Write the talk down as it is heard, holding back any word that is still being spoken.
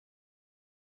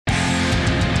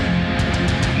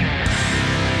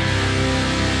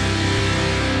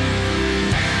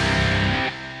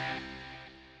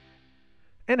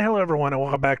And hello, everyone, and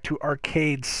welcome back to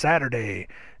Arcade Saturday.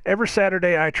 Every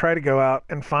Saturday, I try to go out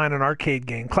and find an arcade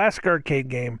game, classic arcade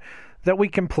game, that we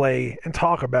can play and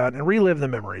talk about and relive the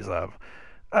memories of.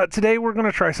 Today, we're going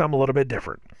to try something a little bit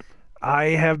different. I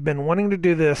have been wanting to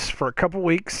do this for a couple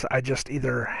weeks. I just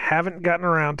either haven't gotten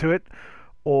around to it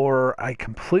or I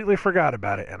completely forgot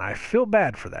about it, and I feel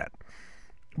bad for that.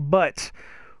 But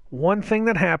one thing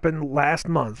that happened last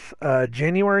month,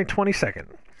 January 22nd,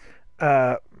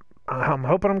 I'm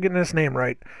hoping I'm getting his name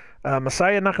right.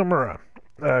 Masaya Nakamura.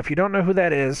 If you don't know who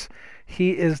that is,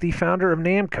 he is the founder of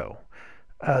Namco.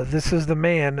 This is the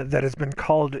man that has been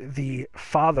called the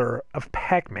father of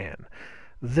Pac-Man.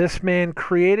 This man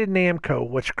created Namco,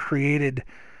 which created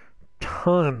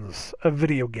tons of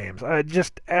video games.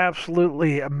 Just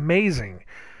absolutely amazing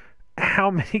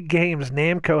how many games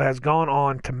Namco has gone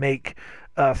on to make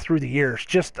through the years.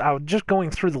 I was just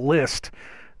going through the list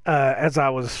as I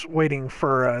was waiting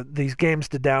for these games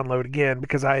to download again,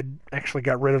 because I actually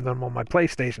got rid of them on my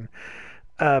PlayStation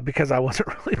because I wasn't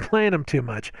really playing them too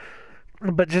much.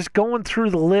 But just going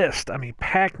through the list, I mean,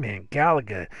 Pac-Man,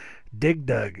 Galaga, Dig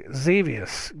Dug,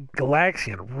 Xavius,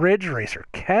 Galaxian, Ridge Racer,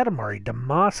 Katamari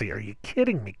Damacy. Are you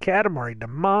kidding me? Katamari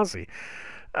Damacy.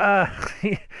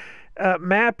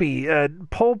 Mappy,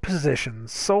 Pole Position,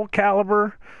 Soul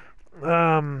Calibur,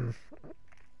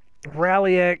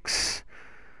 Rally X,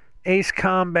 Ace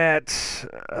Combat,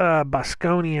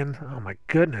 Bosconian. Oh my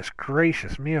goodness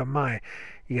gracious me, oh my.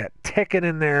 You got Tekken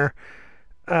in there.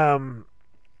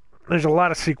 There's a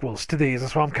lot of sequels to these.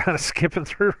 That's why I'm kind of skipping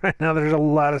through right now. There's a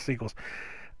lot of sequels.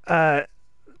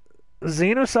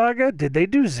 Xenosaga? Did they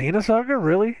do Xenosaga?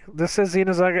 Really? This says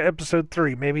Xenosaga Episode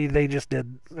 3. Maybe they just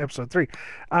did Episode 3.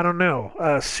 I don't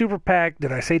know. Super Pack.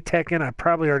 Did I say Tekken? I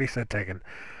probably already said Tekken.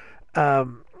 I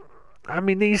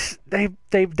mean,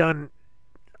 they've done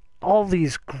all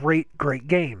these great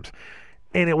games,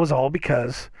 and it was all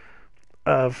because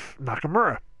of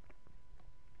Nakamura.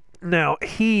 Now,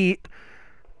 he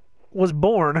was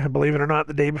born, believe it or not,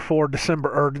 the day before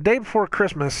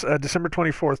Christmas, December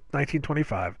 24th,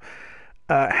 1925.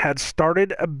 Had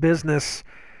started a business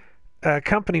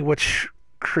company which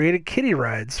created kiddie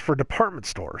rides for department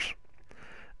stores.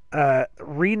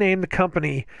 Renamed the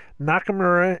company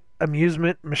Nakamura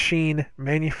Amusement Machine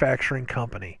Manufacturing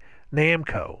Company,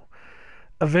 Namco.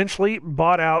 Eventually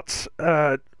bought out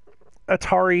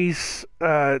Atari's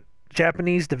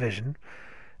Japanese division,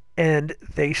 and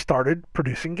they started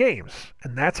producing games.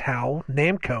 And that's how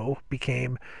Namco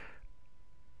became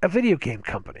a video game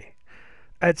company.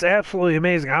 It's absolutely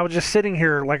amazing. I was just sitting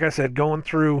here, like I said, going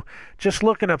through, just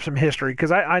looking up some history,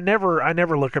 because I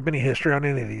never look up any history on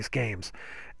any of these games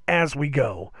as we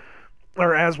go,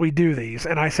 or as we do these.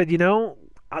 And I said,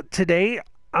 today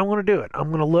I want to do it. I'm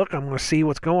going to look, I'm going to see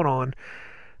what's going on,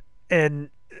 and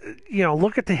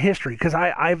look at the history, because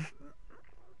I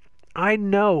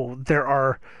know there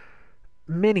are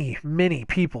many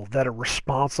people that are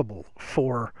responsible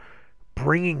for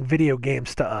bringing video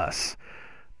games to us.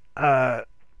 I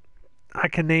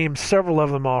can name several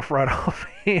of them off right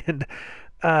offhand.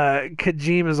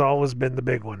 Kojima's always been the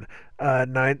big one.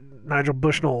 Nigel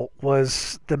Bushnell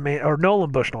was the man, or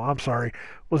Nolan Bushnell, I'm sorry,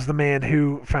 was the man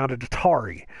who founded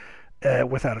Atari.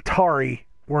 Without Atari,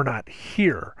 we're not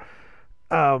here.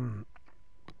 Right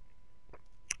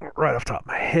off the top of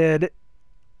my head,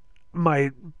 my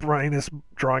brain is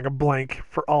drawing a blank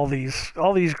for all these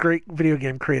great video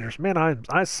game creators. Man,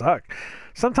 I suck.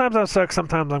 Sometimes I suck,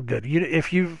 sometimes I'm good.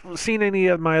 If you've seen any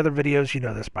of my other videos, you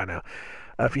know this by now.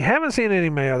 If you haven't seen any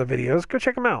of my other videos, go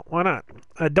check them out. Why not?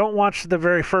 Don't watch the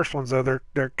very first ones though.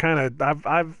 They're kind of.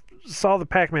 I've saw the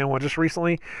Pac-Man one just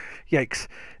recently. Yikes.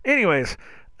 Anyways,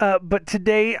 but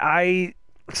today I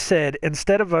said,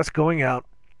 instead of us going out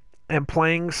and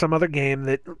playing some other game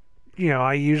that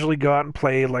I usually go out and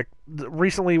play, like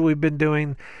recently we've been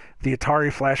doing the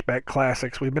Atari Flashback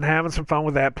Classics. We've been having some fun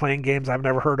with that, playing games I've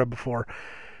never heard of before.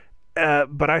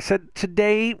 But I said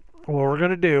today what we're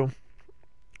going to do,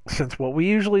 since what we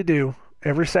usually do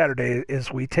every Saturday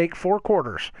is we take 4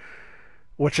 quarters,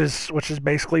 which is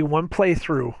basically one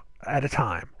playthrough at a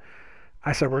time.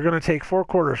 I said we're going to take 4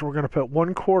 quarters. We're going to put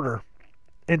 1 quarter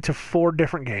into 4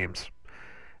 different games,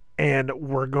 and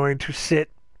we're going to sit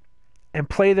and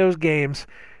play those games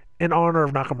in honor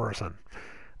of Nakamura-san,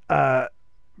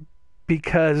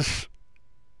 because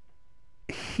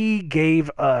he gave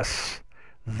us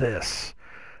this.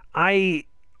 I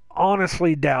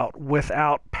honestly doubt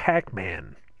without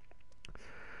Pac-Man,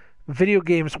 video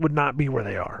games would not be where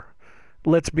they are.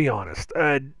 Let's be honest.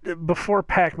 Before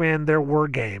Pac-Man, there were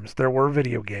games. There were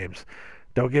video games.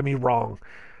 Don't get me wrong.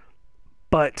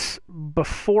 But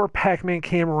before Pac-Man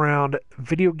came around,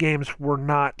 video games were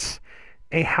not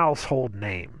a household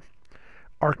name.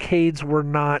 Arcades were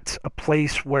not a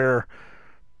place where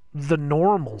the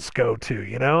normals go to,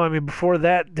 you know? I mean, before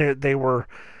that, they were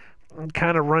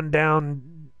kind of run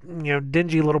down,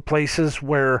 dingy little places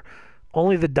where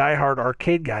only the diehard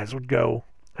arcade guys would go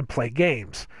and play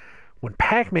games. When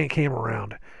Pac-Man came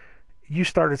around, you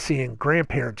started seeing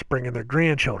grandparents bringing their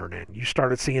grandchildren in. You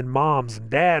started seeing moms and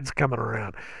dads coming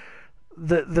around.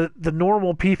 The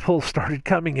normal people started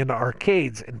coming into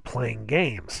arcades and playing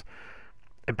games.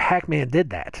 And Pac-Man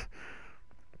did that.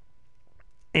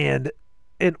 And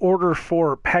in order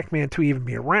for Pac-Man to even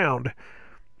be around,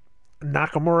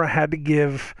 Nakamura had to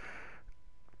give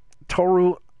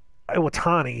Toru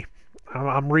Iwatani,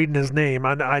 I'm reading his name,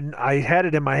 I had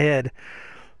it in my head,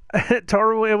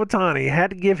 Toru Iwatani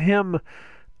had to give him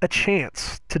a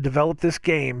chance to develop this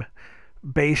game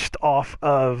based off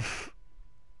of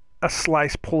a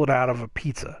slice pulled out of a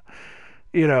pizza.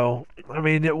 I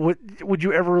mean, would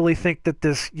you ever really think that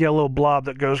this yellow blob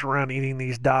that goes around eating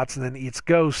these dots and then eats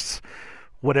ghosts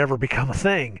would ever become a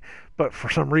thing? But for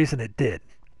some reason it did.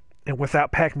 And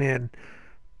without Pac-Man,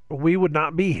 we would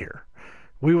not be here.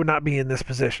 We would not be in this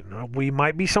position. We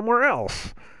might be somewhere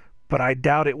else, but I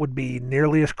doubt it would be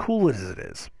nearly as cool as it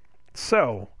is.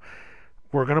 So,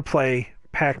 we're going to play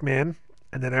Pac-Man,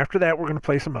 and then after that, we're going to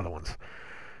play some other ones.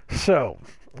 So,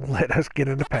 let us get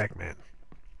into Pac-Man.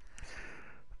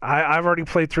 I've already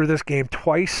played through this game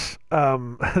twice.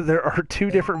 There are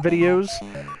 2 different videos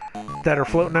that are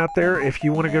floating out there. If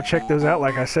you want to go check those out,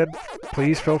 like I said,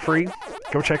 please feel free.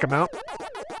 Go check them out.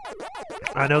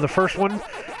 I know the first one,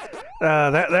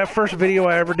 that first video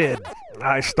I ever did,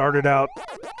 I started out,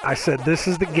 I said, this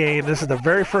is the game, this is the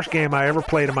very first game I ever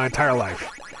played in my entire life.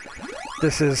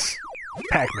 This is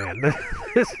Pac-Man.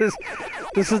 This is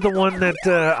the one that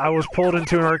I was pulled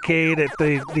into an arcade at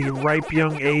the ripe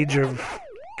young age of,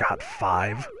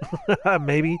 5,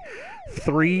 maybe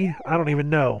 3, I don't even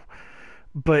know.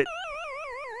 But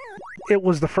it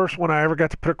was the first one I ever got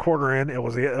to put a quarter in. It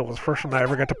was the first one I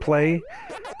ever got to play.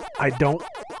 I don't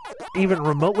even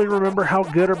remotely remember how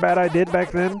good or bad I did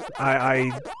back then.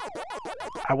 I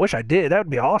wish I did. That would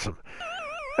be awesome.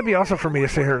 That'd be awesome for me to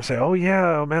sit here and say, oh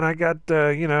yeah, man, I got,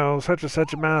 such and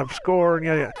such amount of score. And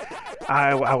yeah.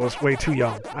 I was way too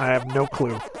young. I have no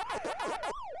clue.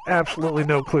 Absolutely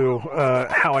no clue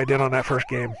how I did on that first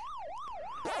game.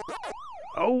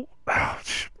 Oh,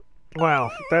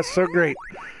 wow, that's so great.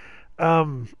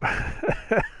 Of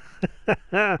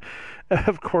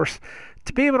course,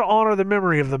 to be able to honor the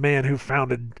memory of the man who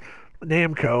founded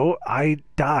Namco, I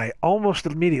die almost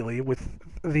immediately with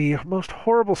the most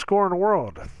horrible score in the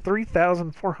world,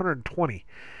 3,420.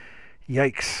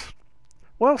 Yikes.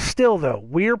 Well, still, though,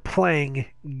 we're playing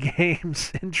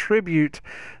games in tribute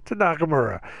to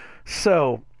Nakamura.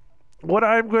 So, what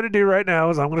I'm going to do right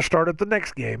now is I'm going to start up the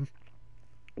next game,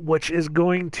 which is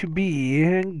going to be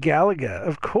Galaga.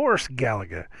 Of course,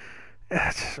 Galaga.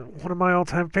 It's one of my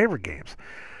all-time favorite games.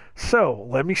 So,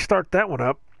 let me start that one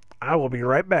up. I will be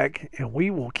right back, and we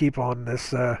will keep on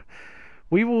this.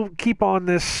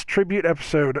 Tribute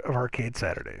episode of Arcade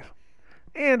Saturdays.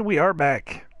 And we are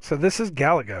back. So this is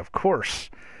Galaga, of course.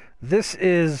 This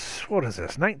is, what is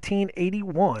this,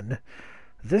 1981.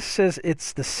 This says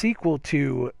it's the sequel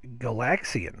to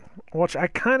Galaxian, which I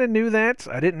kind of knew that.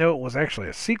 I didn't know it was actually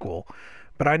a sequel,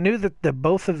 but I knew that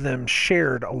both of them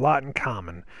shared a lot in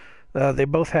common. They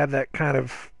both have that kind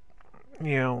of,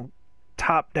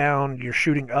 top-down, you're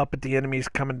shooting up at the enemies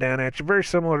coming down at you. Very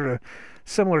similar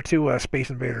to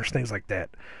Space Invaders, things like that.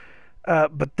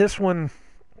 But this one,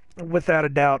 without a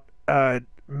doubt,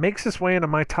 makes its way into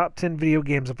my top 10 video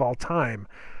games of all time.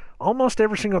 Almost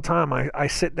every single time I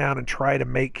sit down and try to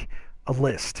make a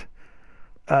list.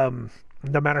 No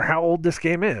matter how old this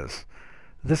game is,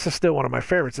 this is still one of my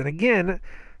favorites. And again,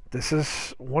 this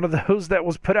is one of those that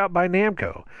was put out by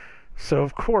Namco. So,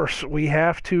 of course, we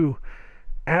have to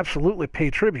absolutely pay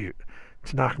tribute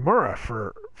to Nakamura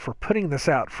for putting this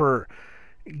out, for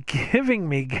giving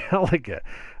me Galaga.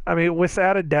 I mean,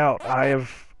 without a doubt, I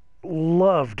have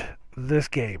loved this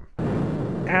game.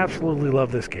 Absolutely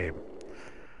love this game.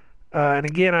 And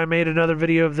again, I made another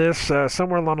video of this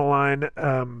somewhere along the line.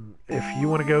 If you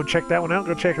want to go check that one out,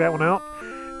 go check that one out.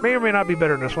 May or may not be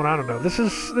better than this one. I don't know. This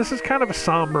is kind of a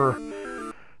somber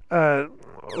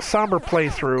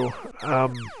playthrough.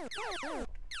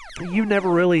 You never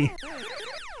really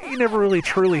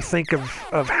truly think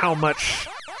of how much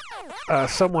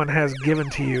someone has given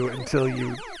to you until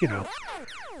you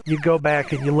go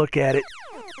back and you look at it.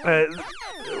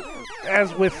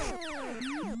 As with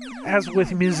as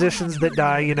with musicians that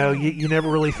die, you never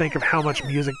really think of how much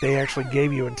music they actually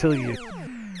gave you until you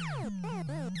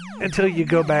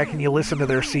go back and you listen to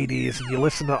their CDs and you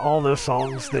listen to all those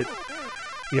songs that,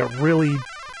 really,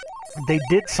 they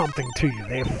did something to you.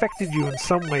 They affected you in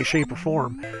some way, shape, or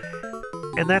form.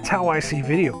 And that's how I see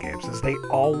video games, is they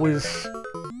always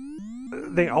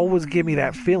give me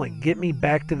that feeling, get me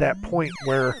back to that point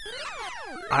where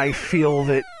I feel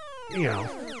that,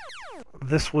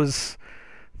 this was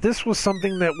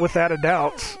something that, without a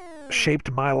doubt, shaped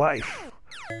my life.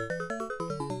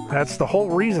 That's the whole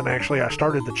reason, actually, I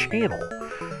started the channel,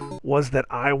 was that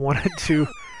I wanted to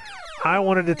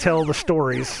tell the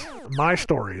stories, my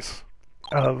stories,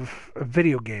 of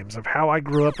video games, of how I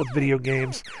grew up with video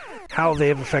games, how they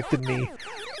have affected me,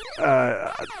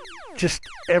 just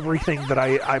everything that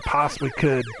I possibly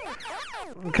could.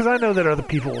 Because I know that other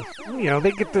people,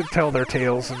 they get to tell their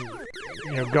tales and,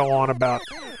 go on about,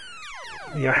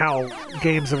 how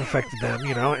games have affected them,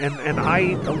 and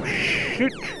I, oh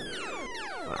shit,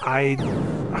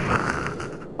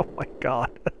 oh my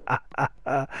god,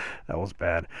 that was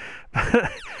bad.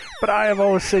 But I have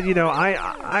always said,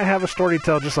 I have a story to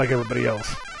tell just like everybody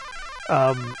else.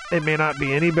 It may not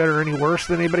be any better or any worse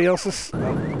than anybody else's.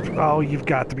 Oh, you've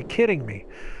got to be kidding me.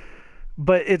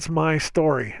 But it's my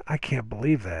story. I can't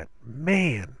believe that.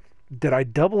 Man, did I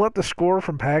double up the score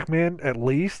from Pac-Man at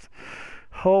least?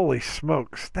 Holy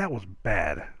smokes, that was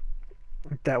bad.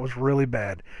 That was really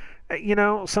bad.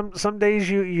 Some days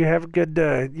you have a good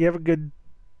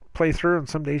playthrough, and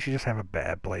some days you just have a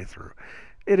bad playthrough.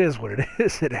 It is what it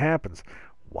is. It happens.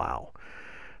 Wow.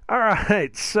 All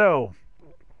right, so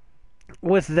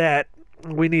with that,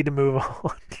 we need to move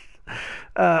on.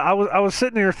 I was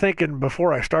sitting here thinking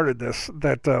before I started this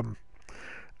that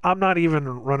I'm not even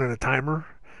running a timer,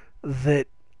 that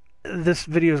this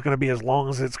video is going to be as long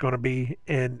as it's going to be,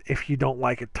 and if you don't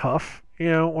like it, tough,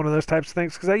 one of those types of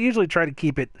things, because I usually try to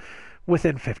keep it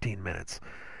within 15 minutes.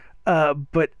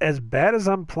 But as bad as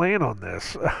I'm playing on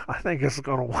this, I think it's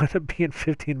going to wind up being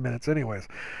 15 minutes anyways.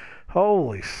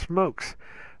 Holy smokes.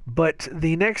 But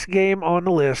the next game on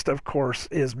the list, of course,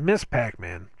 is Miss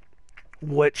Pac-Man,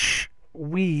 which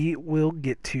we will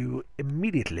get to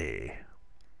immediately.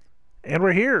 And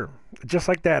we're here. Just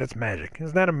like that, it's magic.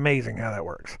 Isn't that amazing how that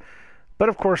works? But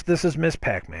of course, this is Miss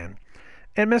Pac-Man.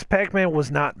 And Miss Pac-Man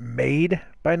was not made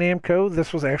by Namco.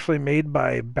 This was actually made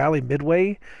by Bally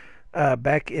Midway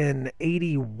back in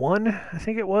 81, I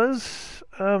think it was.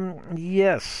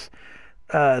 Yes.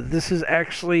 This is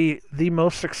actually the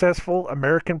most successful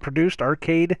American-produced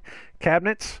arcade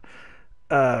cabinets.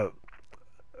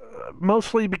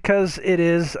 Mostly because it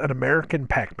is an American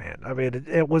Pac-Man. I mean,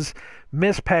 it was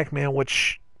Miss Pac-Man,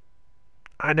 which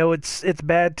I know it's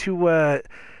bad to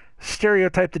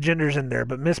stereotype the genders in there,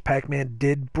 but Miss Pac-Man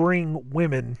did bring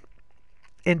women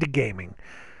into gaming.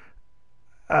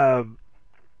 Some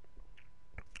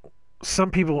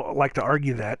people like to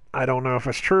argue that. I don't know if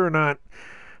it's true or not.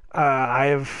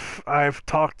 I've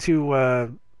talked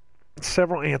to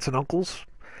several aunts and uncles,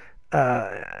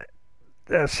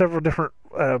 several different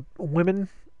women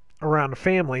around the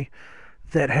family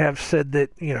that have said that,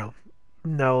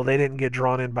 no, they didn't get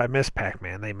drawn in by Miss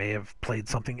Pac-Man. They may have played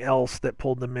something else that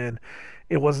pulled them in.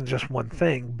 It wasn't just one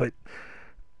thing, but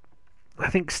I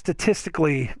think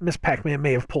statistically, Miss Pac-Man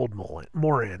may have pulled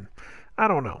more in. I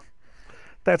don't know.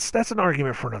 That's an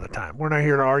argument for another time. We're not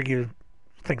here to argue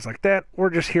things like that.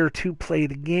 We're just here to play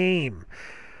the game.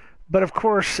 But of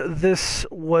course, this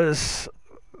was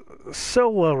so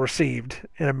well received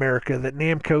in America that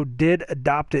Namco did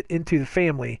adopt it into the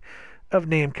family of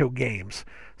Namco games.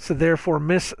 So therefore,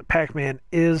 Miss Pac-Man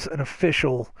is an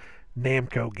official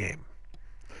Namco game.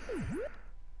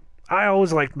 I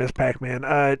always liked Miss Pac-Man,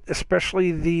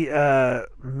 especially the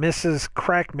Mrs.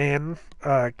 Crackman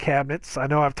cabinets. I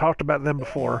know I've talked about them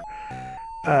before,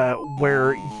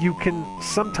 where you can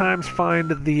sometimes find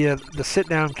the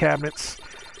sit-down cabinets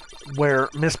where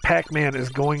Miss Pac-Man is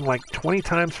going like 20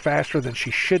 times faster than she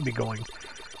should be going.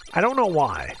 I don't know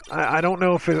why. I don't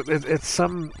know if it's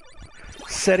some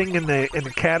setting in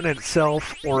the cabinet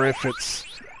itself, or if it's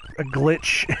a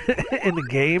glitch in the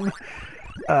game.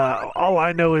 All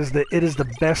I know is that it is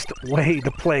the best way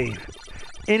to play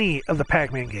any of the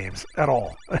Pac-Man games at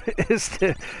all.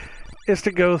 is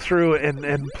to go through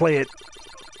and play it,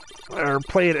 or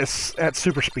play it at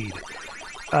super speed.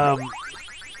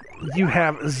 You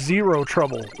have zero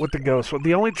trouble with the Ghost.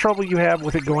 The only trouble you have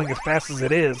with it going as fast as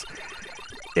it is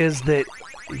that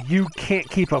you can't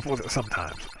keep up with it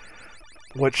sometimes,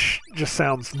 which just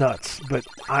sounds nuts, but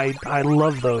I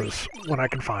love those when I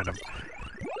can find them.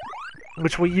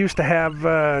 Which we used to have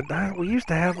one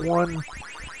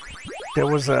There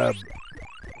was a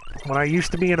when I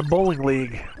used to be in a bowling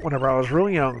league. Whenever I was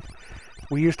really young,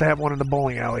 we used to have one in the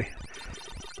bowling alley,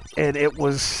 and it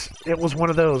was one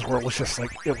of those where it was just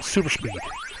like it was super speed.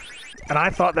 And I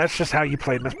thought that's just how you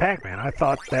played Miss Pac-Man. I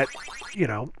thought that,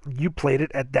 you played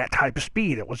it at that type of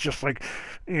speed. It was just like,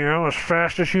 as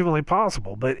fast as humanly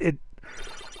possible. But it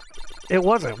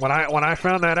wasn't. When I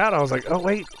found that out, I was like, oh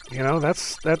wait,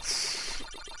 that's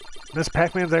Miss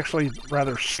Pac-Man's actually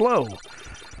rather slow.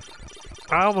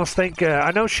 I almost think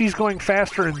I know she's going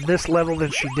faster in this level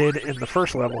than she did in the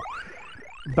first level.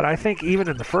 But I think even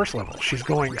in the first level, she's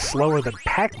going slower than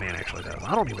Pac-Man actually does.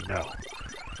 I don't even know.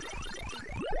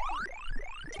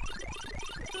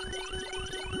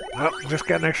 Oh, just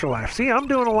got an extra life. See, I'm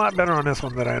doing a lot better on this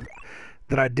one than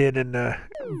I did in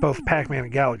both Pac-Man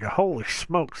and Galaga. Holy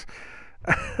smokes.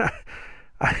 I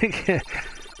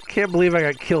can't believe I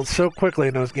got killed so quickly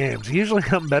in those games. Usually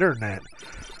I'm better than that.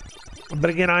 But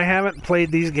again, I haven't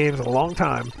played these games in a long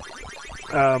time.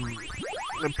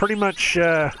 Pretty much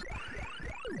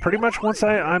once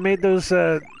I made those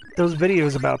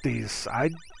videos about these, I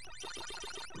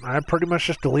pretty much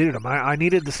just deleted them. I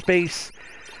needed the space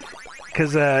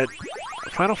because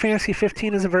Final Fantasy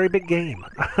 15 is a very big game.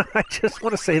 I just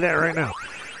want to say that right now.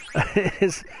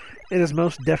 It is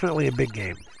most definitely a big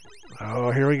game.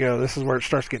 Oh, here we go. This is where it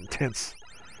starts getting tense.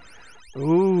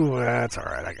 Ooh, that's all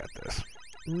right. I got this.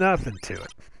 Nothing to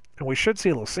it. And we should see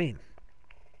a little scene.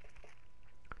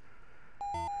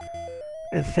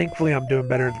 And thankfully I'm doing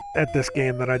better at this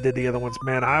game than I did the other ones.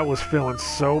 Man, I was feeling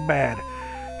so bad.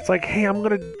 It's like, hey, I'm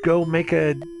going to go make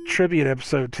a tribute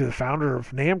episode to the founder of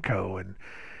Namco, and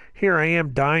here I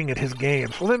am dying at his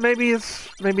games. Well, then maybe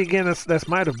again, that's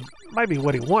might be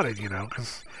what he wanted,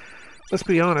 because let's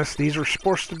be honest, these were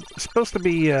supposed to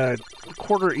be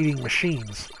quarter-eating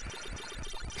machines.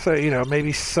 So,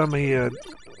 maybe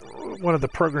one of the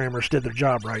programmers did their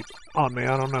job right on me.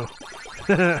 I don't know.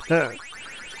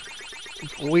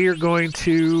 I'm going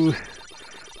to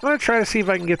try to see if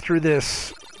I can get through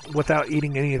this without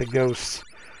eating any of the ghosts.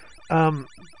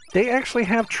 They actually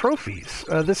have trophies.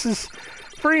 This is,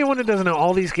 for anyone that doesn't know,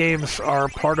 all these games are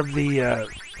part of the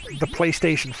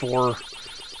PlayStation 4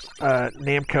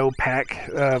 Namco pack.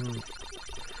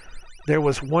 There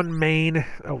was one main...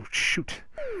 Oh, shoot.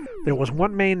 There was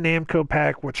one main Namco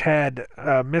pack which had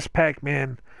Miss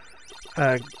Pac-Man...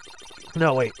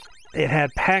 no, wait. It had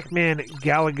Pac-Man,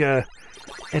 Galaga,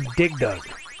 and Dig Dug.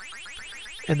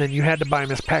 And then you had to buy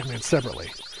Miss Pac-Man separately.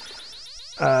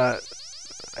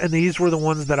 And these were the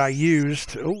ones that I used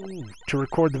to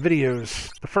record the videos,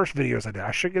 the first videos I did.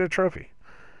 I should get a trophy.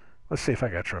 Let's see if I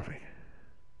got a trophy.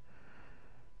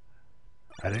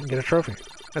 I didn't get a trophy.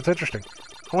 That's interesting.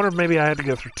 I wonder if maybe I had to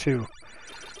go through two.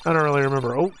 I don't really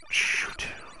remember. Oh, shoot.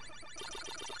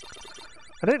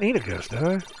 I didn't need a ghost, did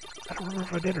I? I don't remember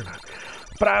if I did or not.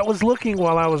 But I was looking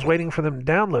while I was waiting for them to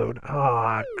download.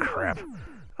 Ah, crap.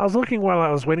 I was looking while I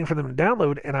was waiting for them to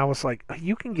download, and I was like,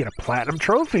 you can get a platinum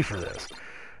trophy for this.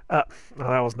 Oh,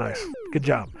 that was nice. Good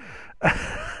job.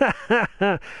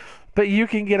 But you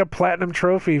can get a platinum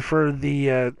trophy for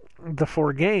the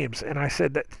 4 games. And I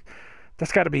said,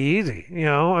 that's got to be easy.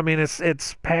 I mean,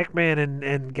 it's Pac-Man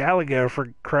and Galaga,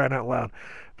 for crying out loud.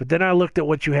 But then I looked at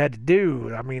what you had to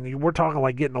do. I mean, we're talking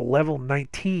like getting a level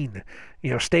 19,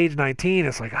 stage 19.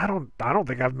 It's like, I don't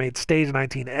think I've made stage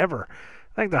 19 ever.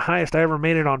 I think the highest I ever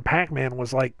made it on Pac-Man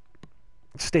was like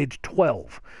stage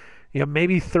 12.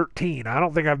 Maybe 13. I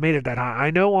don't think I've made it that high.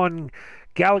 I know on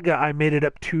Galaga I made it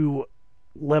up to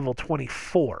level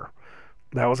 24.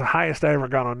 That was the highest I ever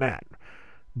got on that.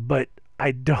 But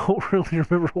I don't really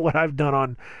remember what I've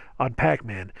done on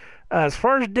Pac-Man. As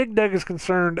far as Dig Dug is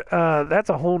concerned, that's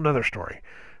a whole nother story.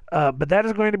 But that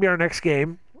is going to be our next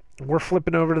game. We're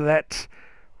flipping over to that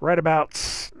right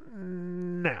about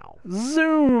now.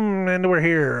 Zoom! And we're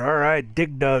here. All right,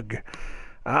 Dig Dug.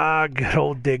 Good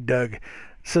old Dig Dug.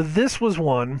 So this was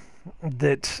one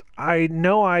that I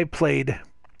know I played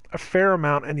a fair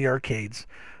amount in the arcades.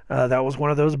 That was one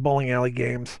of those bowling alley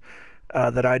games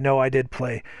that I know I did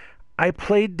play. I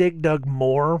played Dig Dug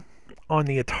more on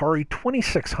the Atari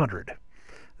 2600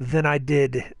 than I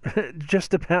did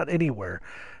just about anywhere.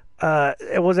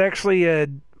 It was actually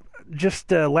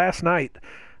just last night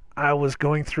I was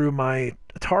going through my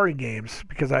Atari games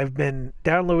because I've been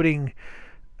downloading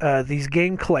these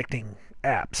game collecting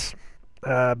apps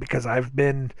because I've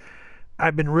been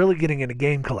really getting into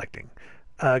game collecting.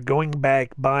 Going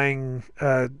back, buying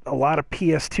a lot of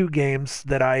PS2 games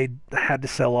that I had to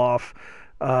sell off,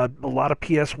 a lot of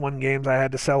PS1 games I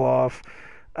had to sell off.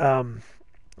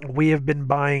 We have been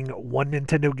buying one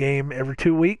Nintendo game every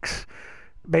 2 weeks,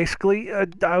 basically.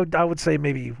 I would say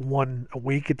maybe one a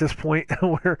week at this point.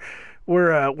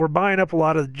 We're buying up a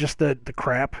lot of just the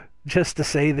crap just to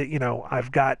say that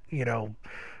I've got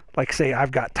like say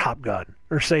I've got Top Gun,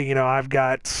 or say I've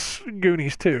got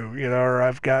Goonies 2, or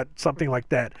I've got something like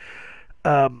that.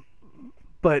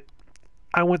 But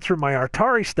I went through my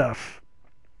Atari stuff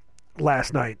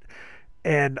last night,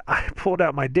 and I pulled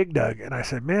out my Dig Dug, and I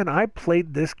said, man, I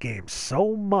played this game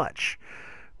so much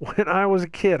when I was a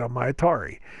kid on my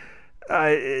Atari.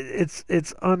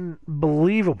 It's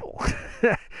unbelievable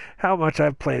how much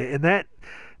I've played it, and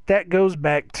that goes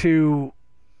back to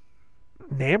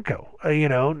Namco.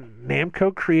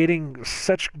 Namco creating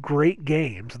such great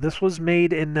games. This was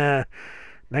made in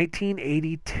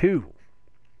 1982.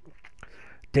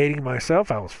 Dating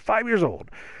myself, I was 5 years old.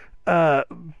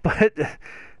 But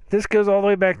this goes all the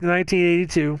way back to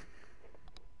 1982.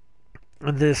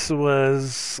 This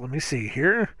was, let me see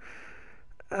here.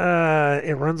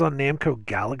 It runs on Namco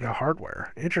Galaga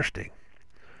hardware. Interesting.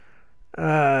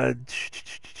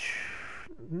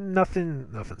 Nothing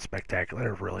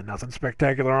spectacular. Really nothing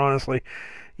spectacular, honestly.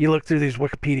 You look through these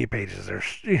Wikipedia pages,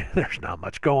 there's not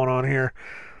much going on here.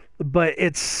 But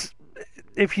if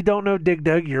you don't know Dig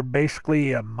Dug, you're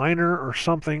basically a miner or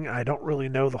something. I don't really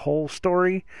know the whole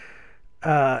story.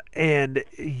 And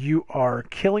you are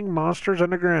killing monsters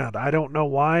underground. I don't know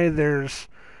why there's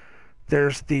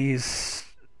these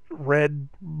red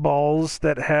balls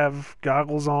that have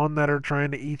goggles on that are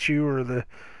trying to eat you, or the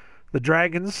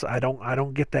dragons. I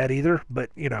don't get that either, but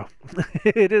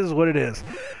it is what it is.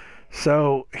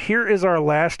 So here is our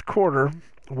last quarter.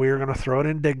 We're going to throw it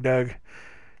in Dig Dug,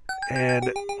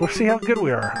 and we'll see how good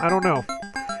we are. I don't know.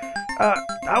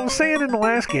 I was saying in the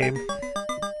last game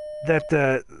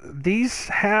that these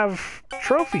have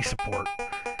trophy support,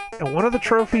 and one of the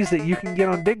trophies that you can get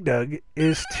on Dig Dug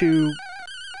is to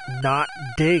not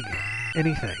dig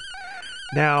anything.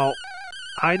 Now,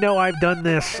 I know I've done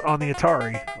this on the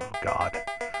Atari. Oh God,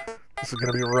 this is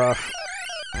gonna be rough.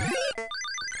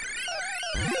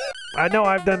 I know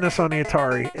I've done this on the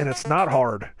Atari, and it's not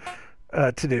hard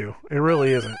to do. It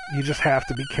really isn't. You just have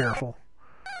to be careful.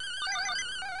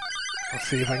 Let's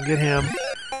see if I can get him.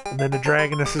 And then the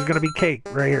dragon, this is going to be cake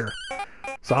right here.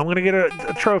 So I'm going to get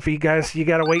a trophy. Guys, you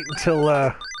got to wait until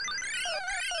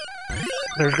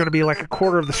there's going to be like a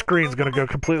quarter of the screen is going to go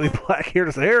completely black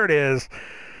here. There it is.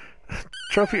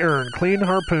 Trophy earned. Clean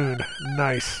harpoon.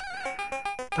 Nice.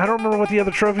 I don't remember what the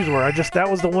other trophies were. That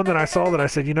was the one that I saw that I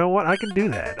said, you know what? I can do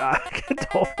that. I can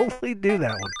totally do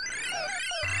that one.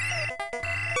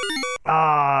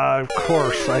 Of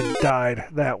course I died.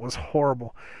 That was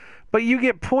horrible. But you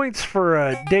get points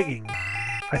for digging,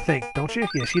 I think, don't you?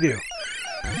 Yes, you do.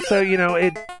 So,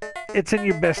 it's in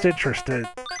your best interest to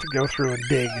go through and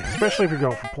dig, especially if you're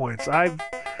going for points. I've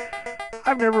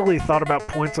never really thought about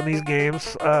points on these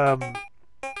games. The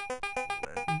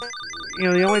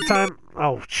only time...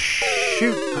 Oh,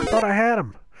 shoot. I thought I had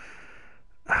them.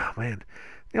 Oh, man.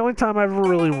 The only time I've ever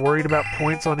really worried about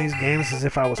points on these games is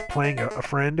if I was playing a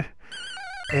friend.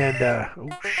 And, oh,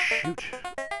 shoot.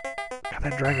 God,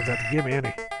 that dragon's out to get me, isn't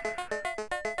he?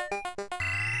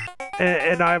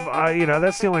 And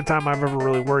that's the only time I've ever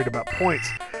really worried about points.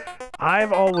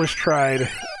 I've always tried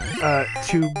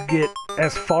to get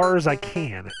as far as I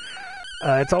can.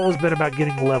 It's always been about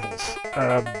getting levels.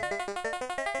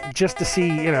 Just to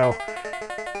see,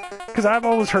 because I've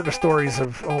always heard the stories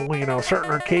of,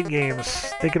 certain arcade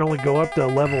games, they can only go up to a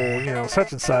level,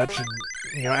 such and such, and,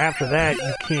 after that,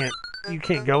 you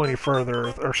can't go any further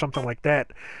or something like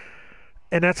that.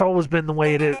 And that's always been the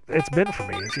way it's been for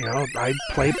me. Is, I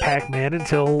play Pac-Man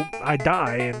until I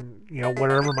die, and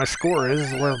whatever my score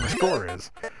is where my score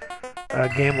is. A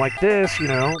game like this,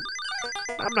 I'm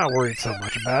not worried so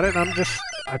much about it. I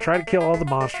try to kill all the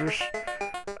monsters.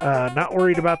 Not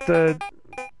worried about the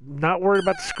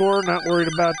score. Not worried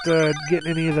about getting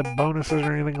any of the bonuses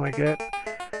or anything like that.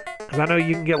 Because I know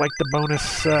you can get like the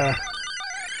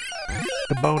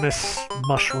bonus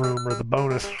mushroom, or the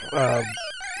bonus.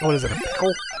 What is it, a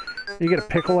pickle? You get a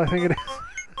pickle, I think it is.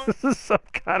 This is some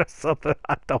kind of something,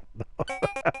 I don't know.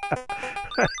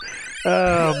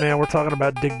 Oh, man, we're talking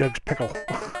about Dig Dug's pickle.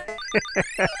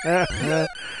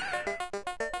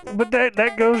 But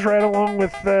that goes right along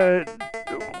with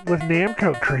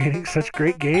Namco creating such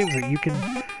great games that you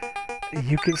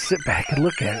can sit back and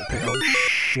look at it and think, oh,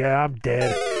 shit, I'm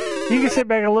dead. You can sit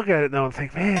back and look at it, though, and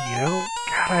think, man, God,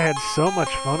 I had so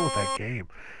much fun with that game.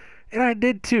 And I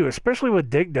did too, especially with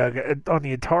Dig Dug on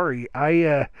the Atari.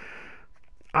 I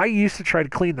used to try to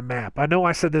clean the map. I know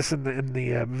I said this in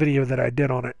the video that I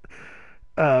did on it,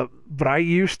 but I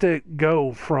used to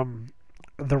go from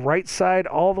the right side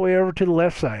all the way over to the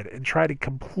left side and try to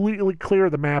completely clear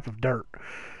the map of dirt.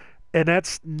 And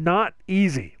that's not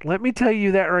easy. Let me tell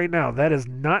you that right now. That is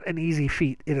not an easy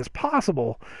feat. It is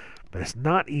possible, but it's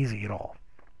not easy at all.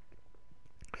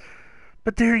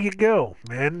 But there you go,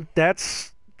 man. That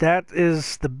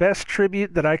is the best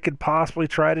tribute that I could possibly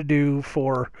try to do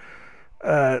for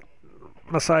Masaya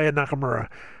Nakamura.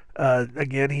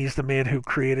 Again, he's the man who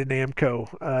created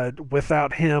Namco.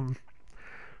 Without him,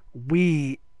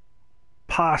 we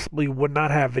possibly would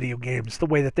not have video games the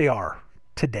way that they are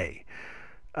today.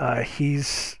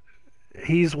 He's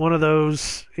one of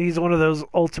those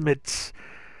ultimates.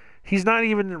 He's not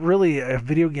even really a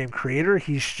video game creator.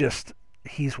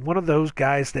 He's one of those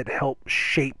guys that help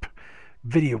shape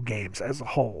video games as a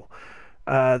whole.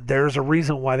 There's a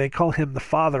reason why they call him the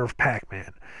father of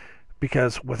Pac-Man,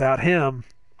 because without him,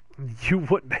 you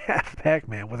wouldn't have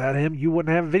Pac-Man. Without him, you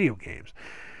wouldn't have video games.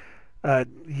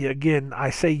 Again, I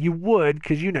say you would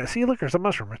because see, look, there's a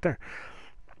mushroom right there.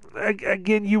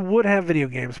 Again, you would have video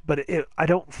games, but I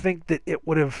don't think that it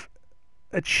would have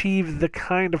achieved the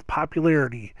kind of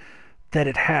popularity that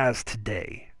it has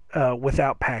today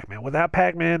without Pac-Man. Without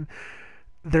Pac-Man,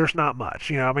 there's not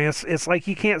much. I mean, it's like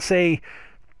you can't say,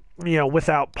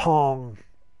 without Pong,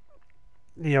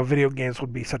 video games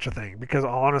would be such a thing. Because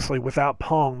honestly, without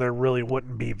Pong, there really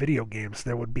wouldn't be video games.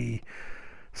 There would be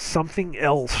something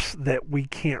else that we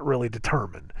can't really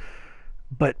determine.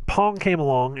 But Pong came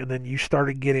along, and then you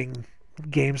started getting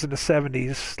games in the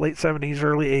 70s, late 70s,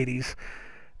 early 80s,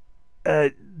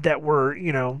 that were,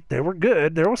 they were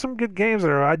good. There were some good games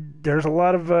there. There's a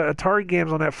lot of Atari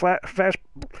games on that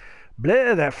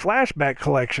that flashback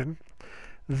collection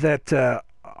that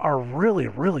are really,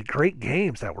 really great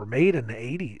games that were made in the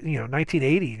 80s,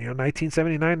 1980,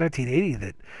 1979, 1980,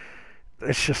 that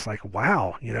it's just like,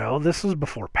 wow, this was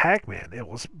before Pac-Man. It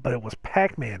was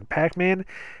Pac-Man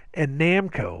and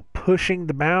Namco pushing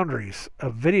the boundaries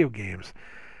of video games.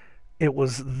 It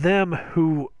was them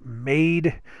who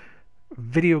made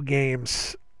video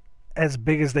games as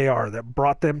big as they are, that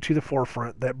brought them to the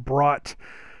forefront, that brought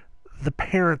the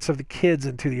parents of the kids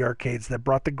into the arcades, that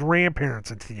brought the grandparents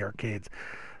into the arcades,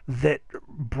 that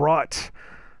brought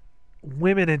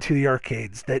women into the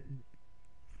arcades, that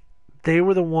they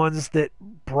were the ones that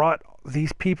brought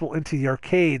these people into the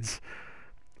arcades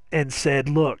and said,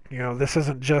 look, this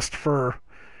isn't just for,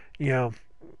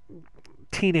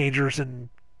 teenagers and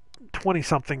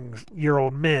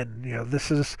 20-something-year-old men.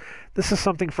 This is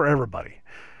something for everybody.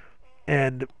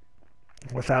 And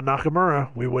without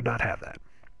Nakamura, we would not have that.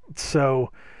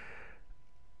 So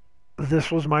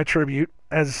this was my tribute.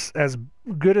 As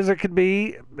good as it could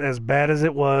be, as bad as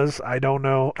it was, I don't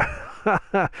know.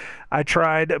 I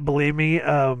tried, believe me.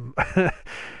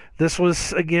 This was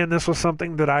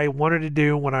something that I wanted to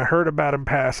do. When I heard about him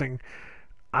passing,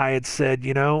 I had said,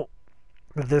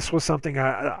 this was something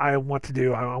I want to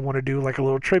do. I want to do like a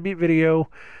little tribute video,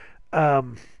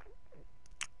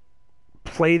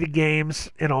 play the games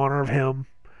in honor of him.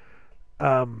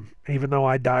 Even though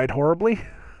I died horribly,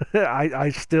 I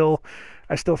still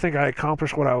think I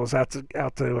accomplished what I was out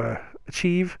to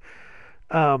achieve.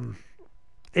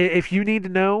 If you need to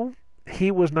know,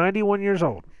 he was 91 years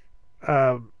old.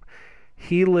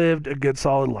 He lived a good,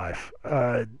 solid life,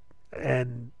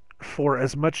 and for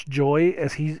as much joy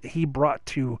as he brought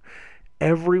to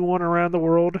everyone around the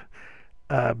world,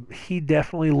 he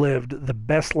definitely lived the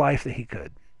best life that he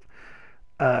could.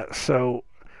 So,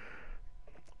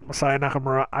 Masaya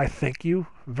Nakamura, I thank you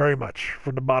very much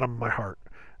from the bottom of my heart.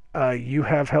 You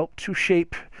have helped to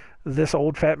shape this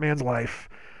old fat man's life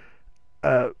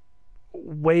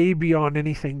way beyond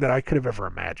anything that I could have ever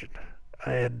imagined.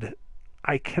 And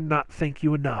I cannot thank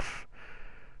you enough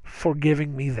for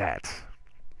giving me that.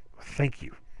 Thank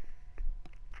you.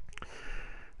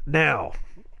 Now,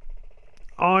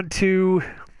 on to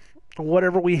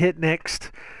whatever we hit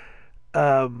next.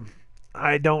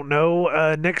 I don't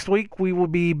know. Next week we will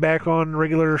be back on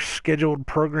regular scheduled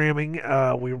programming.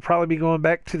 We will probably be going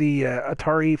back to the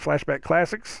Atari Flashback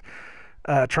Classics,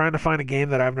 trying to find a game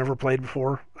that I've never played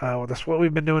before. That's what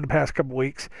we've been doing the past couple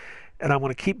weeks, and I'm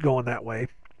going to keep going that way,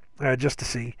 just to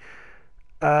see.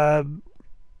 Now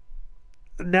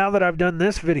that I've done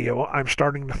this video, I'm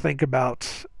starting to think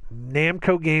about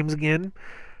Namco games again.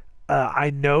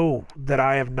 I know that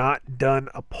I have not done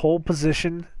a pole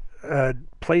position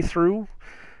playthrough.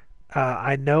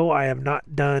 I know I have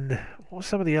not done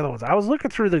some of the other ones. I was looking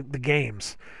through the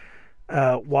games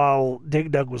while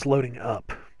Dig Dug was loading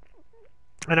up,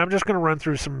 and I'm just going to run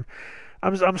through some.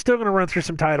 I'm still going to run through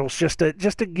some titles just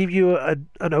to give you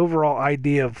an overall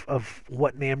idea of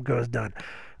what Namco has done.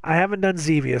 I haven't done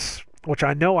Xevious, which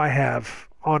I know I have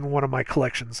on one of my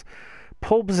collections.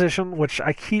 Pole position, which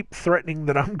I keep threatening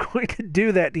that I'm going to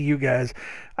do that to you guys.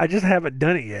 I just haven't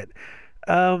done it yet.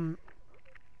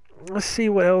 Let's see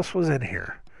what else was in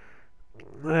here.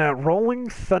 Rolling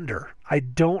Thunder. I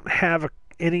don't have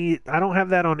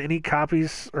that on any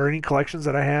copies or any collections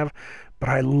that I have, but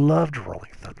I loved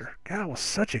Rolling Thunder. God, it was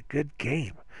such a good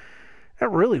game. It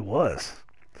really was.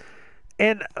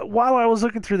 And while I was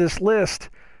looking through this list,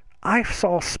 I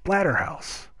saw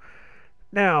Splatterhouse.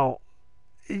 Now,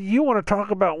 you want to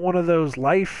talk about one of those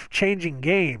life-changing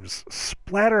games.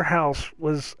 Splatterhouse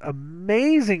was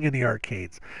amazing in the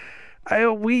arcades.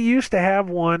 We used to have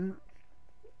one.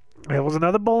 It was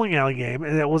another bowling alley game,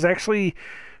 and it was actually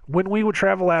when we would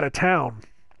travel out of town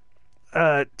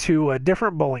to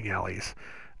different bowling alleys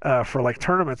for like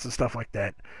tournaments and stuff like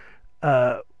that.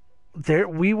 There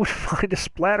we would find a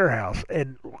Splatterhouse,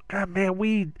 and God, man,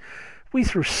 we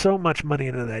threw so much money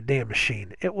into that damn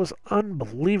machine. It was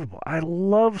unbelievable. I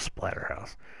love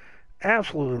Splatterhouse,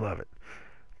 absolutely love it.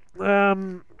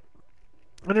 And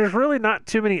there's really not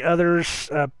too many others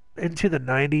into the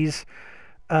 '90s.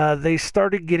 They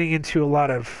started getting into a lot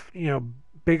of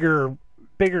bigger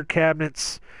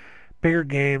cabinets, bigger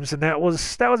games, and that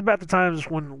was about the times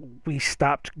when we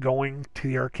stopped going to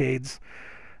the arcades.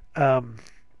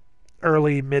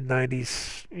 Early mid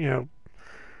 '90s,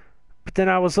 But then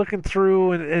I was looking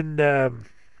through, and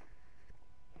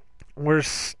we're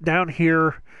down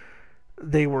here.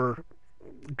 They were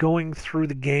going through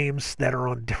the games that are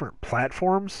on different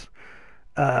platforms,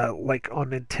 like on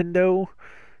Nintendo.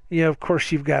 Of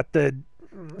course, you've got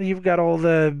all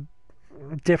the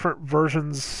different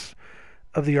versions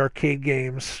of the arcade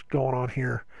games going on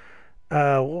here.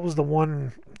 What was the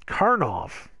one?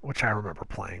 Karnov, which I remember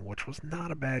playing, which was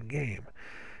not a bad game.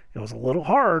 It was a little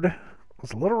hard, it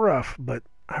was a little rough, but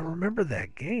I remember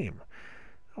that game.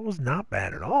 It was not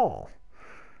bad at all.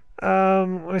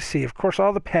 Let's see. Of course,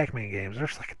 all the Pac-Man games.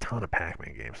 There's like a ton of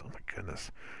Pac-Man games. Oh my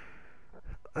goodness.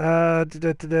 There's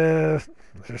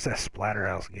that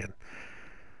Splatterhouse again.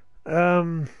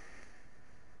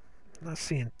 Not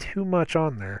seeing too much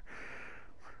on there.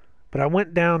 But I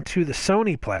went down to the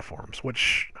Sony platforms,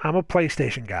 which I'm a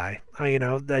PlayStation guy.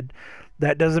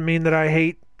 That doesn't mean that I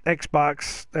hate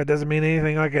Xbox. That doesn't mean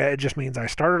anything like that. It just means I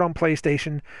started on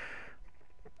PlayStation.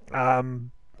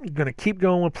 I'm going to keep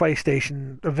going with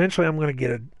PlayStation. Eventually, I'm going to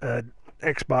get a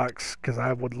Xbox because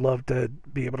I would love to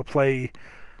be able to play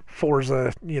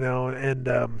Forza,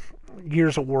 and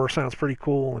Gears of War sounds pretty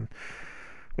cool. And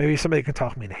maybe somebody can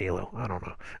talk me into Halo. I don't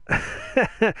know.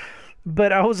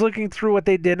 But I was looking through what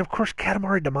they did, and of course,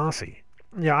 Katamari Damacy.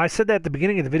 I said that at the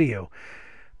beginning of the video.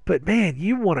 But man,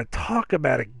 you want to talk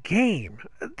about a game.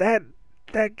 That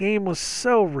game was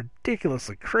so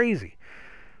ridiculously crazy.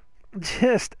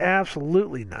 Just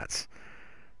absolutely nuts.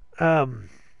 What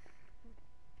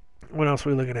else are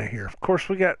we looking at here? Of course,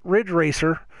 we got Ridge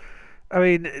Racer.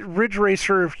 Ridge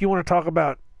Racer, if you want to talk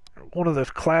about one of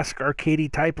those classic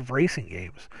arcadey type of racing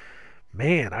games.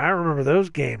 Man, I remember those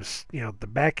games, the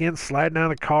back end sliding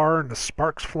out of the car and the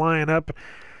sparks flying up.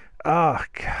 Oh,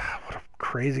 God, what a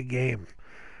crazy game.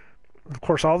 Of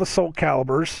course, all the Soul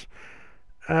Calibers.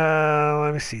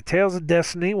 Let me see. Tales of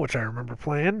Destiny, which I remember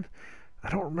playing. I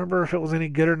don't remember if it was any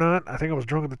good or not. I think I was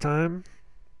drunk at the time.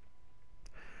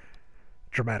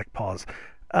 Dramatic pause.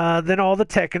 Then all the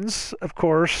Tekkens, of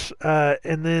course.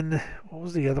 And then, what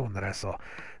was the other one that I saw?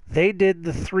 They did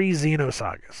the 3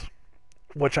 Xenosagas.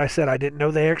 Which I said I didn't know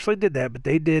they actually did that, but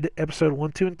they did episode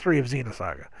 1, 2, and 3 of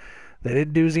Xenosaga. They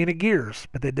didn't do Xenogears,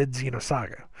 but they did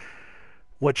Xenosaga.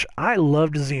 Which I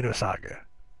loved Xenosaga.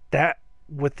 That,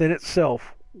 within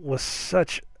itself, was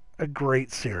such a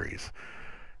great series.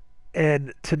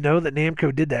 And to know that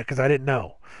Namco did that, because I didn't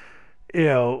know.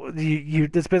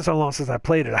 It's been so long since I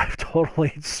played it, I've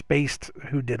totally spaced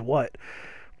who did what.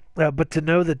 But to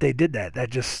know that they did that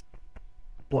just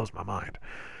blows my mind.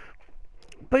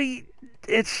 But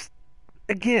it's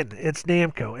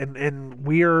Namco, and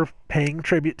we are paying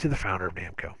tribute to the founder of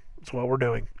Namco. That's what we're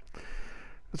doing.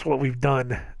 That's what we've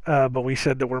done. But we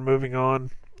said that we're moving on.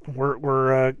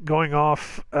 We're going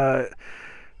off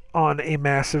on a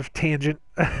massive tangent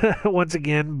once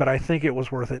again, but I think it was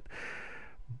worth it.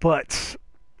 But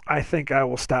I think I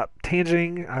will stop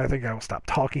tangenting. I think I will stop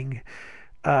talking.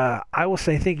 I will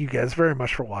say thank you guys very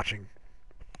much for watching.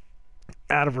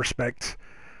 Out of respect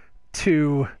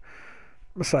to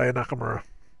Masaya Nakamura.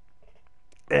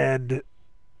 And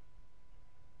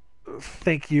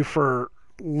thank you for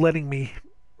letting me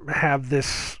have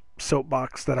this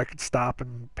soapbox that I could stop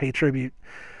and pay tribute.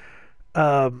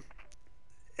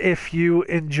 If you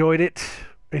enjoyed it,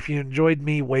 If you enjoyed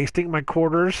me wasting my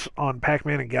quarters on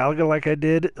Pac-Man and Galaga like I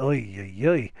did,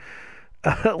 leave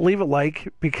a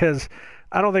like, because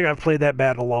I don't think I've played that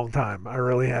bad in a long time. I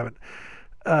really haven't.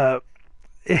 Uh,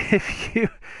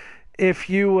 if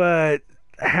you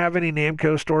have any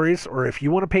Namco stories, or if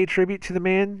you want to pay tribute to the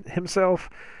man himself,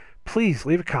 please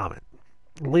leave a comment.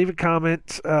 Leave a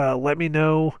comment. Let me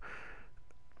know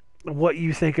what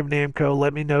you think of Namco.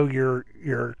 Let me know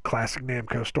your classic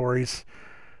Namco stories.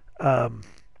 Um,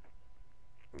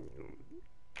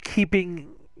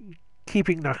 keeping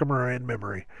keeping Nakamura in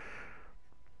memory,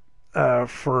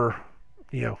 for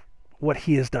what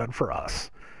he has done for us.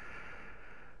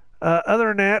 Other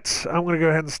than that, I'm going to go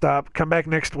ahead and stop. Come back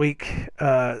next week.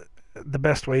 The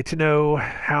best way to know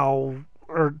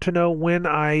to know when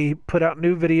I put out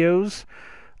new videos,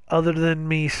 other than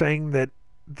me saying that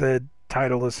the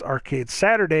title is Arcade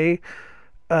Saturday,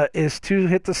 is to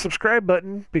hit the subscribe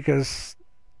button, because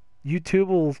YouTube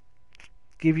will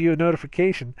give you a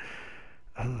notification.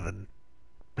 Other than,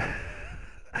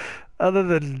 other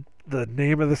than the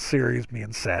name of the series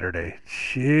being Saturday.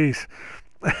 Jeez.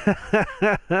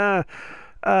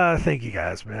 Thank you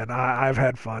guys, man. I've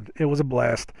had fun. It was a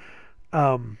blast.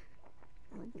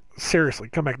 Seriously,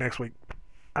 come back next week.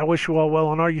 I wish you all well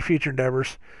on all your future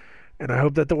endeavors, and I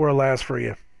hope that the world lasts for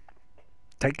you.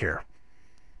 Take care.